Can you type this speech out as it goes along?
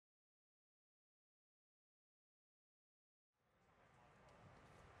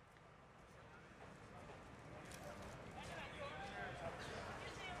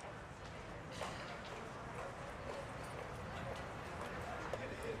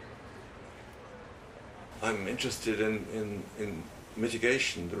I'm interested in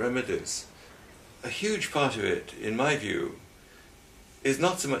mitigation, the remedies. A huge part of it, in my view, is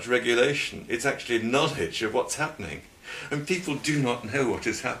not so much regulation, it's actually knowledge of what's happening. And people do not know what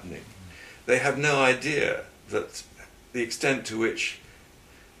is happening. They have no idea that the extent to which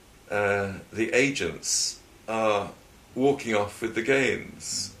the agents are walking off with the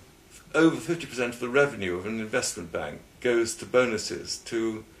gains. Over 50% of the revenue of an investment bank goes to bonuses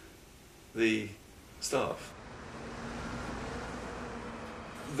to the staff.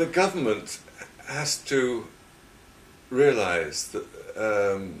 The government has to realise that,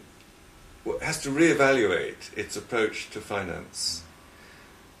 has to reevaluate its approach to finance.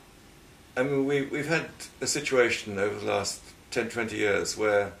 I mean, we've had a situation over the last 10, 20 years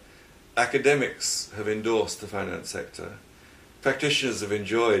where academics have endorsed the finance sector, practitioners have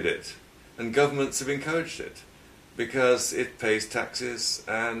enjoyed it, and governments have encouraged it because it pays taxes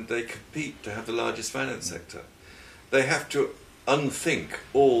and they compete to have the largest finance sector. They have to unthink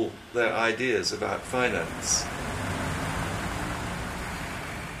all their ideas about finance.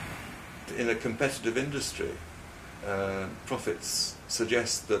 In a competitive industry, profits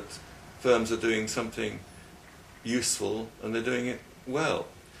suggest that firms are doing something useful and they're doing it well.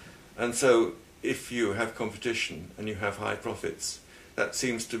 And so if you have competition and you have high profits, that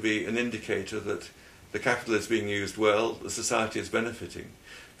seems to be an indicator that the capital is being used well, the society is benefiting.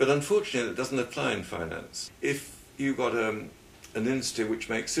 But unfortunately, it doesn't apply in finance. If you've got an industry which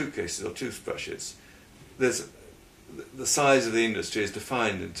makes suitcases or toothbrushes, the size of the industry is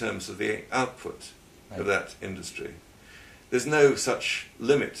defined in terms of the output of that industry. There's no such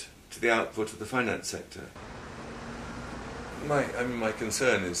limit to the output of the finance sector. My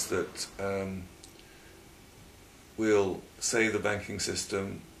concern is that we'll save the banking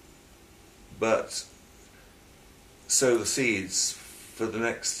system, but sow the seeds for the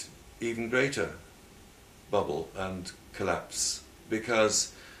next even greater bubble and collapse,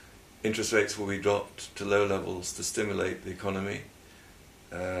 because interest rates will be dropped to low levels to stimulate the economy.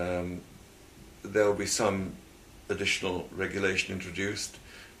 There will be some additional regulation introduced,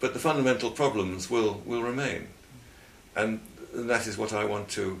 but the fundamental problems will remain. And that is what I want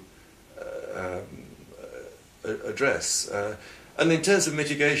to address. And in terms of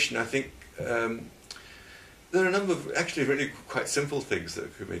mitigation, I think there are a number of actually really quite simple things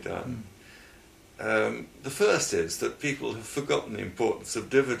that could be done. The first is that people have forgotten the importance of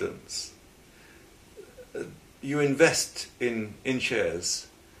dividends. You invest in shares,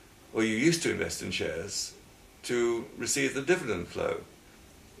 or you used to invest in shares, to receive the dividend flow.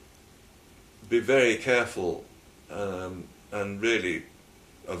 Be very careful and really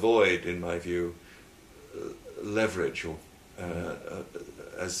avoid, in my view, leverage or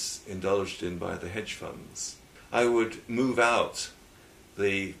as indulged in by the hedge funds. I would move out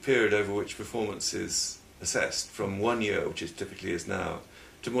the period over which performance is assessed from 1 year, which it typically is now,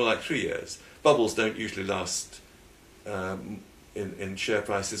 to more like 3 years. Bubbles don't usually last in share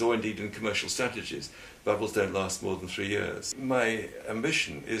prices, or indeed in commercial strategies. Bubbles don't last more than 3 years. My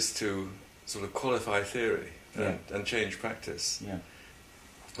ambition is to sort of qualify theory and change practice. Yeah.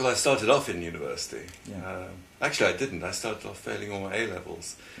 Well, I started off in university. Yeah. Actually, I didn't. I started off failing all my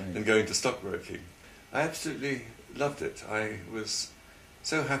A-levels and going to stockbroking. I absolutely loved it. I was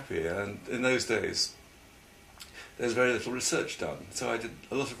so happy, and in those days there's very little research done, so I did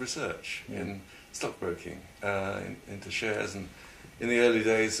a lot of research in stockbroking, into shares, and in the early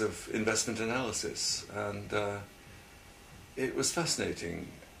days of investment analysis, and it was fascinating.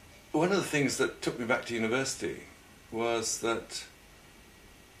 One of the things that took me back to university was that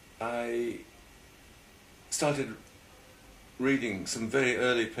I started reading some very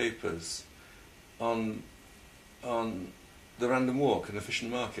early papers on the random walk and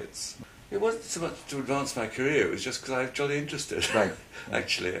efficient markets. It wasn't so much to advance my career; it was just because I was jolly interested. Right.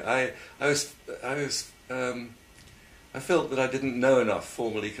 Actually, I felt that I didn't know enough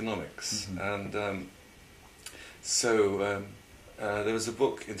formal economics, and so there was a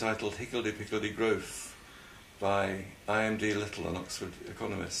book entitled Higgledy-Piggledy Growth by I.M.D. Little, an Oxford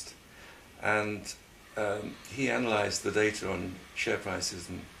economist, and he analysed the data on share prices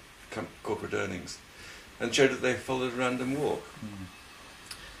and corporate earnings and showed that they followed a random walk.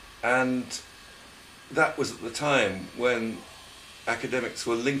 And that was at the time when academics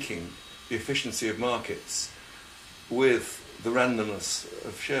were linking the efficiency of markets with the randomness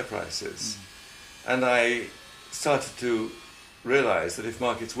of share prices. And I started to realise that if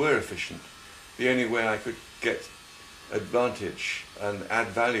markets were efficient, the only way I could get advantage and add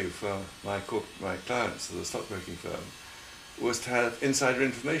value for my clients of the stockbroking firm was to have insider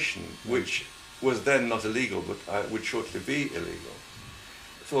information, which was then not illegal, but would shortly be illegal.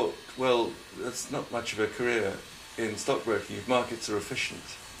 thought, well, there's not much of a career in stockbroking if markets are efficient,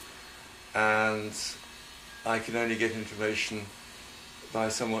 and I can only get information by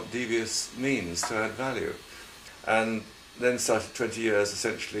somewhat devious means to add value. And then started 20 years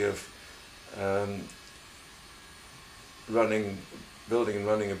essentially of building and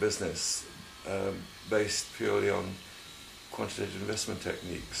running a business based purely on quantitative investment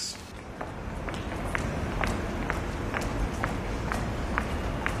techniques.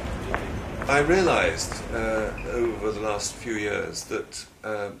 I realized over the last few years that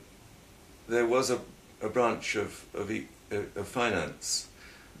there was a branch of finance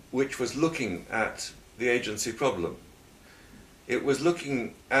which was looking at the agency problem. It was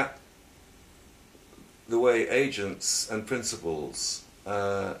looking at the way agents and principals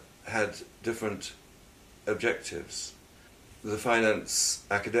had different objectives. The finance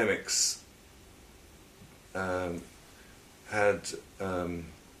academics had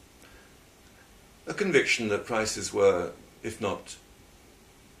a conviction that prices were, if not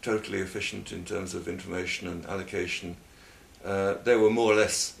totally efficient in terms of information and allocation, they were more or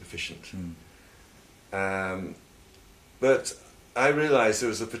less efficient. But I realized there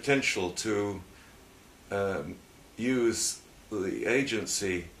was a potential to use the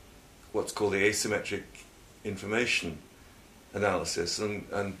agency, what's called the asymmetric information analysis,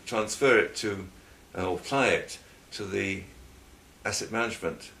 and transfer it to, or apply it to the asset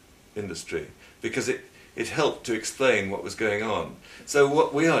management industry, because it helped to explain what was going on. So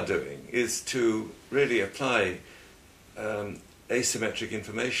what we are doing is to really apply asymmetric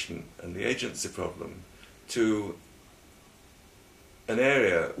information and the agency problem to an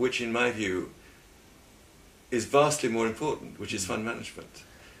area which, in my view, is vastly more important, which is fund management.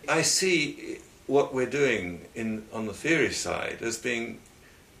 I see what we're doing on the theory side as being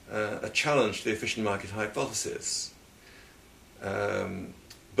a challenge to the efficient market hypothesis,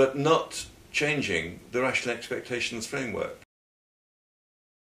 but not changing the rational expectations framework.